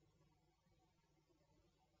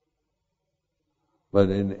 But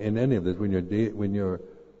in any of this, when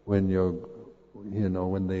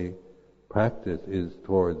the practice is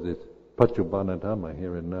towards this paccuppanna dhamma,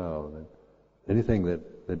 here and now, anything that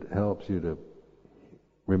helps you to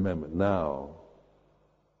remember now,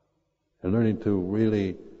 and learning to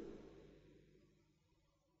really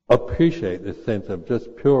appreciate this sense of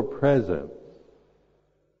just pure presence,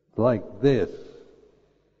 like this.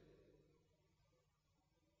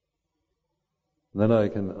 Then I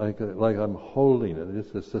can, like I'm holding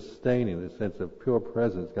it, just sustaining this sense of pure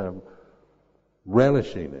presence, kind of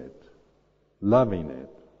relishing it, loving it.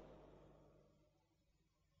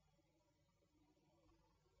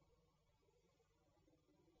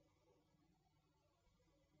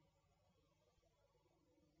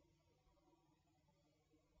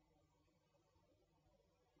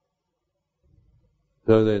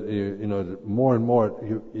 So that more and more,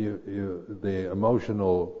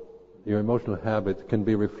 your emotional habits can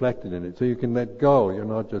be reflected in it. So you can let go. You're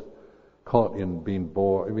not just caught in being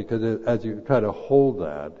bored, because as you try to hold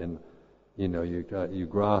that, and you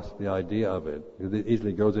grasp the idea of it, it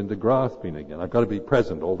easily goes into grasping again. I've got to be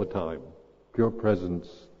present all the time, pure presence,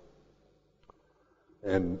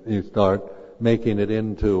 and you start making it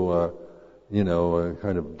into a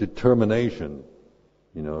kind of determination.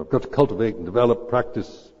 I've got to cultivate and develop,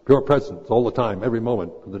 practice pure presence all the time, every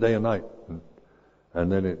moment of the day and night. And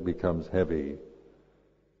then it becomes heavy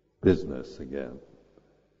business again.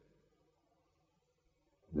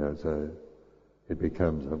 So it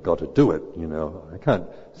becomes, I've got to do it, I can't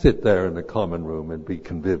sit there in the common room and be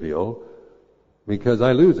convivial, because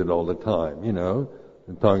I lose it all the time, and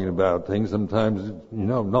talking about things sometimes,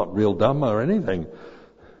 not real Dhamma or anything.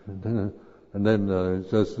 And then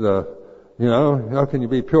it's just, how can you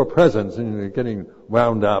be pure presence and you're getting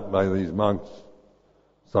wound up by these monks,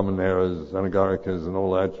 samaneras, anagarikas and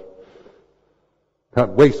all that?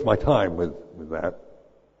 Can't waste my time with that.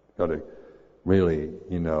 Got to really,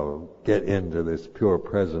 get into this pure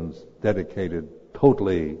presence, dedicated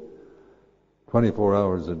totally 24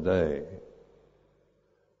 hours a day.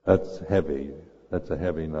 That's heavy. That's a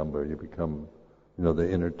heavy number. You become, the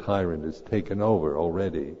inner tyrant is taken over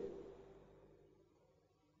already.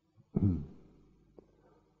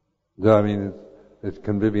 So, it's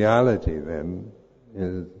conviviality then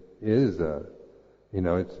is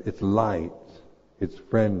it's light, it's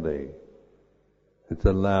friendly, it's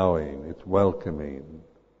allowing, it's welcoming.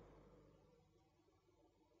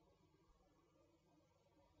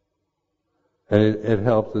 And it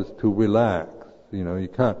helps us to relax.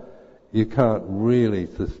 You can't really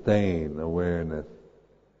sustain awareness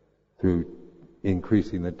through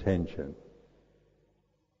increasing the tension.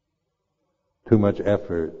 Too much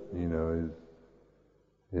effort, is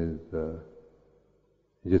you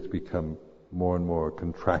just become more and more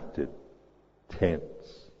contracted,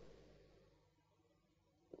 tense.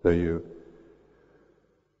 So you're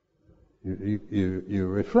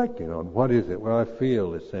reflecting on what is it? Well, I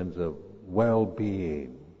feel a sense of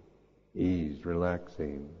well-being, ease,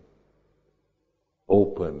 relaxing,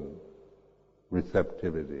 open,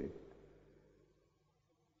 receptivity.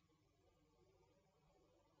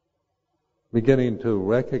 Beginning to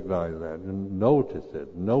recognize that and note it,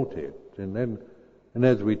 and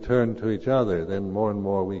as we turn to each other, then more and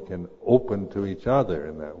more we can open to each other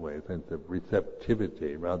in that way, a sense of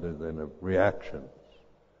receptivity rather than of reactions,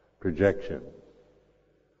 projection.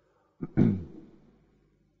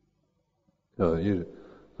 So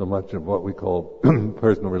much of what we call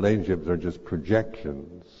personal relationships are just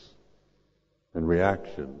projections and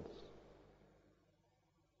reactions.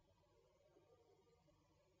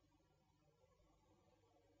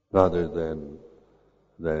 Rather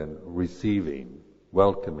than receiving,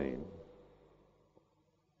 welcoming.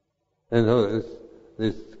 And so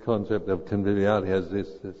this concept of conviviality has this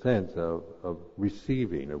sense of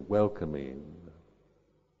receiving, of welcoming,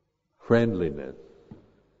 friendliness,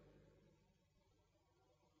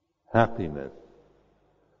 happiness,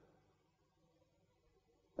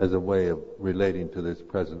 as a way of relating to this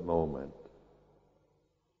present moment.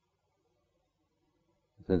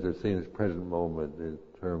 Since I've seen this present moment in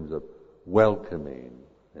terms of welcoming,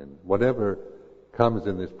 and whatever comes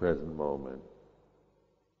in this present moment,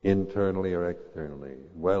 internally or externally,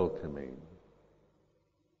 welcoming,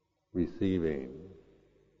 receiving.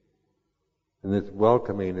 And this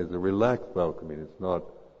welcoming is a relaxed welcoming. It's not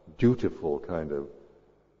dutiful kind of,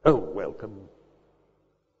 oh, welcome.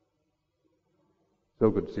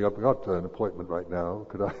 So good to see you. I've got an appointment right now.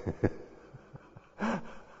 Could I?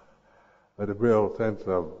 But a real sense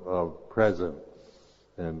of presence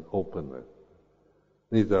and openness.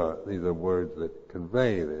 These are words that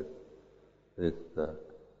convey this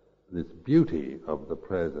beauty of the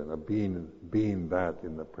present, of being that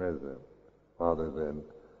in the present, rather than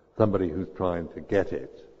somebody who's trying to get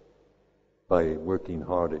it by working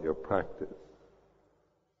hard at your practice.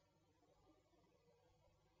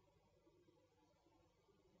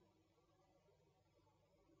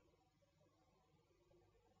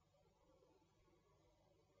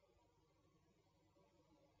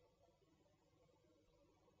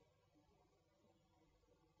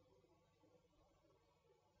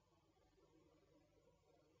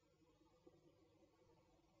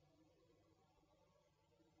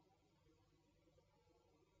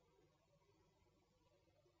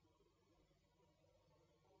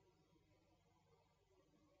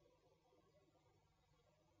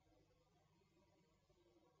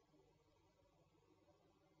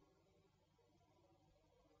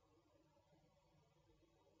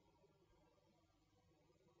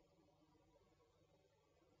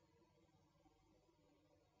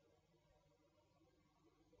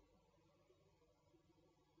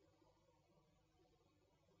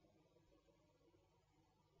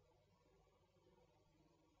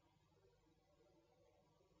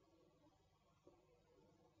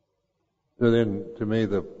 So then, to me,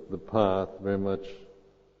 the path very much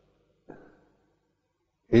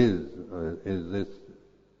is this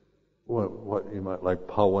what you might like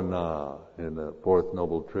pavana in the Fourth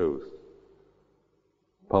Noble Truth.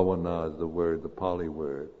 Pavana is the word, the Pali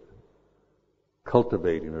word.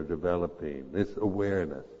 Cultivating or developing this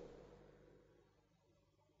awareness,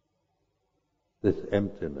 this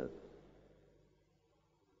emptiness.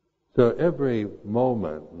 So every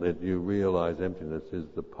moment that you realize emptiness is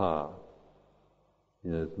the path.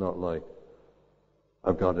 It's not like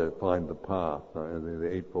I've got to find the path, the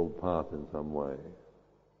Eightfold Path in some way.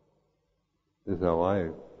 This is how I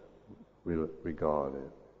regard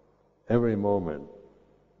it. Every moment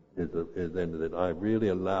is then that I really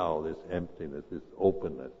allow this emptiness, this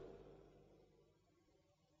openness.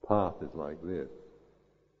 Path is like this.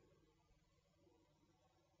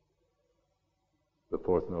 The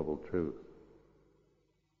Fourth Noble Truth.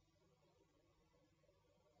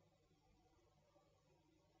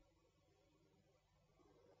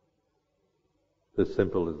 As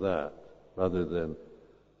simple as that, rather than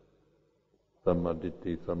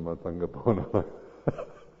sammaditthi, sammasangapona.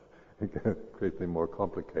 It creates it more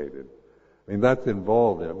complicated. I mean, that's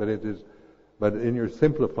involved in it, but it is. But in your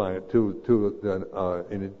simplifying it to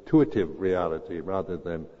an intuitive reality rather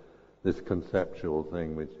than this conceptual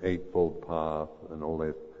thing, which Eightfold Path and all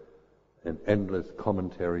this, and endless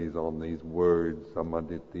commentaries on these words,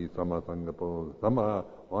 sammaditthi, sammasangapona, samma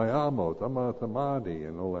vayamo, samma samadhi,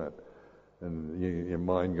 and all that. And your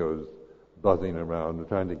mind goes buzzing around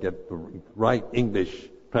trying to get the right English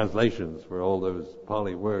translations for all those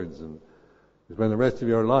Pali words, and you spend the rest of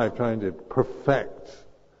your life trying to perfect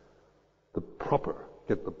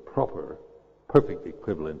get the proper, perfect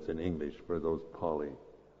equivalents in English for those Pali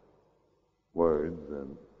words,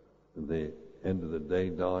 and at the end of the day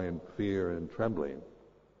die in fear and trembling.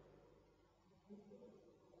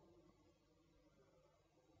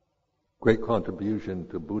 Great contribution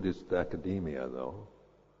to Buddhist academia, though.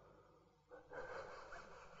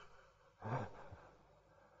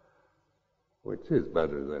 Which is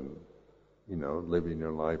better than, living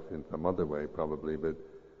your life in some other way, probably. But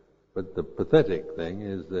the pathetic thing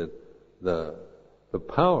is that the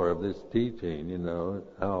power of this teaching,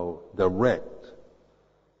 how direct,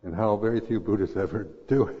 and how very few Buddhists ever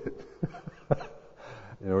do it,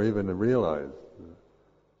 or even realize,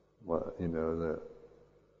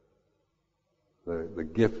 the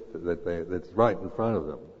gift that's right in front of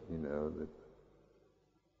them, that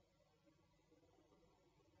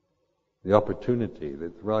the opportunity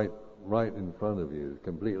that's right in front of you is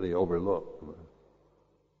completely overlooked.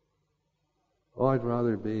 Oh, I'd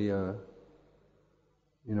rather be, an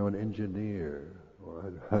engineer,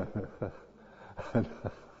 or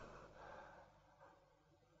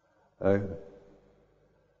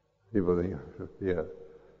people think be a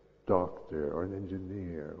doctor or an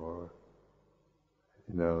engineer, or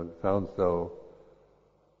it sounds so.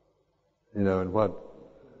 And what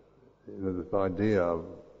this idea of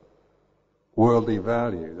worldly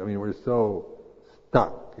values. I mean, we're so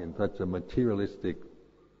stuck in such a materialistic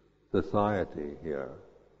society here,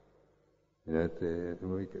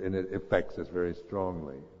 and it affects us very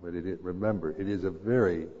strongly. But remember, it is a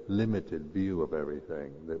very limited view of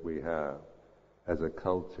everything that we have as a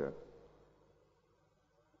culture.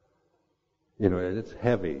 And it's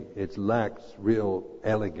heavy. It lacks real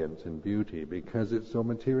elegance and beauty because it's so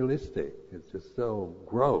materialistic. It's just so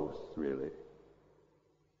gross, really.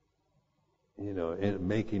 And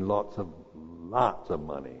making lots of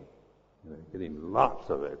money, getting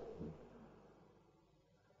lots of it.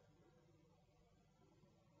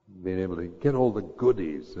 Being able to get all the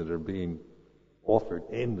goodies that are being offered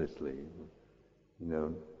endlessly,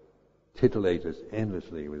 titillate us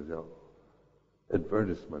endlessly with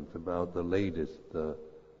advertisements about the latest, the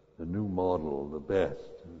new model, the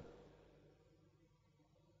best.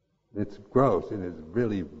 It's gross and it's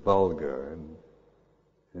really vulgar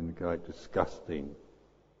and kind of disgusting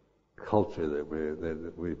culture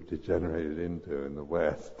that we've degenerated into in the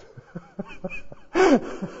West.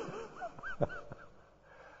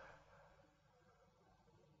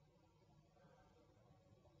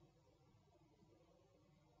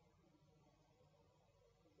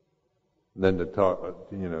 Then to talk,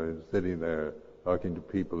 sitting there talking to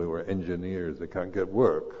people who are engineers that can't get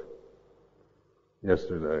work.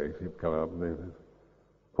 Yesterday, people come up and they're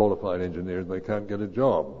qualified engineers and they can't get a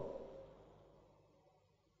job.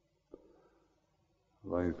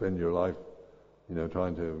 Why you spend your life,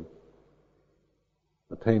 trying to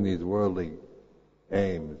attain these worldly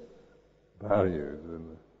aims, values,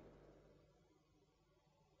 and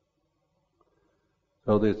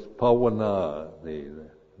so this pavana,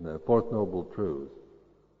 the Fourth Noble Truth.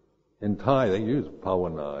 In Thai, they use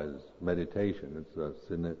pavana as meditation. It's a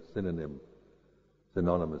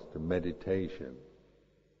synonymous to meditation.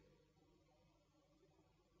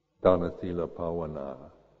 Dana sila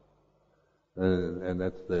pavana. And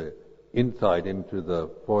that's the insight into the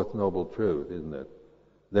Fourth Noble Truth, isn't it?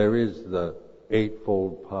 There is the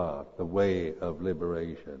Eightfold Path, the way of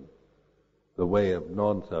liberation, the way of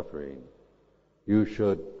non-suffering. You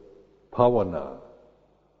should pavana.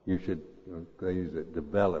 You should, they use it,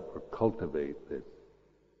 develop or cultivate this.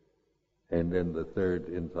 And then the third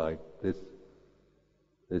insight, this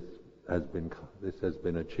has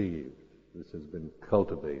been achieved. This has been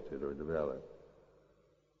cultivated or developed.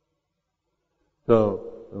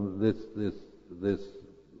 So this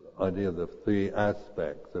idea of the three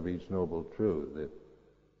aspects of each noble truth,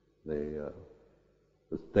 the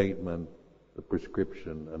statement, the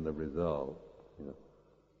prescription, and the result. You know.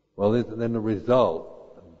 Well, then the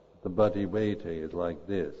result, the Bhadivete, is like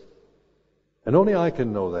this. And only I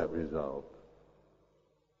can know that result.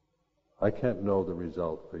 I can't know the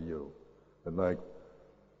result for you. But like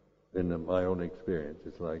in my own experience,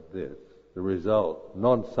 it's like this. The result,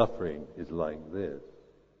 non-suffering, is like this.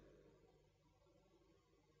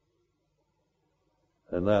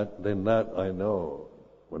 And that I know,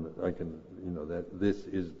 when I can, that this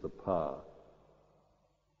is the path.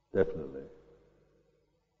 Definitely.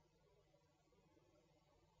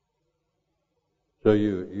 So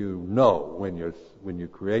you know when you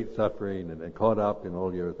create suffering and then caught up in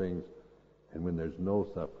all your things, and when there's no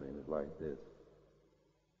suffering, it's like this.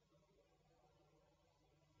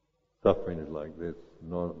 Suffering is like this.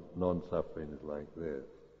 Non-suffering is like this.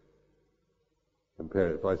 Compare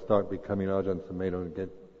it. If I start becoming Ajahn Sumedho and get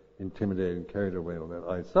intimidated and carried away on that,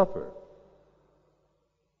 I suffer.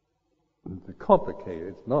 It's complicated.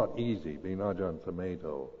 It's not easy being Ajahn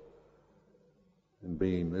Sumedho and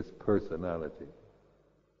being this personality.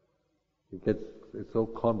 It's so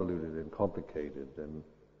convoluted and complicated and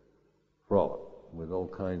fraught with all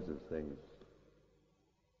kinds of things.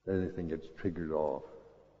 Everything gets triggered off.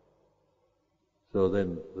 So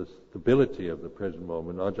then the stability of the present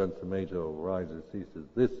moment, Ajahn Sumedho arises, he says,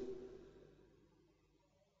 this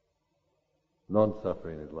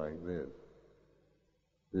non-suffering is like this.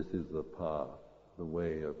 This is the path, the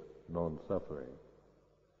way of non-suffering.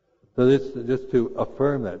 So this, just to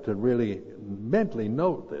affirm that, to really mentally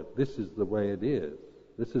note that this is the way it is.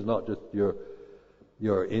 This is not just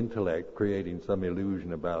your intellect creating some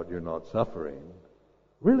illusion about you're not suffering.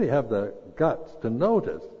 Really have the guts to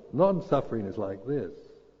notice non-suffering is like this.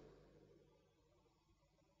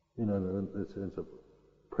 The sense of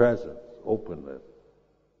presence, openness,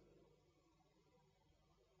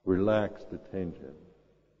 relaxed attention.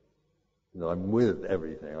 I'm with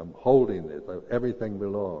everything. I'm holding this. Everything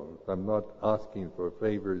belongs. I'm not asking for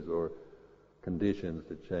favors or conditions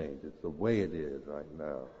to change. It's the way it is right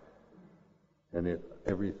now. And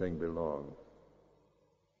everything belongs.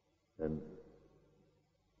 And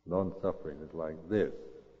non-suffering is like this.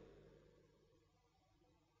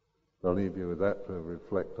 I'll leave you with that to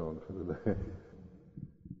reflect on for today.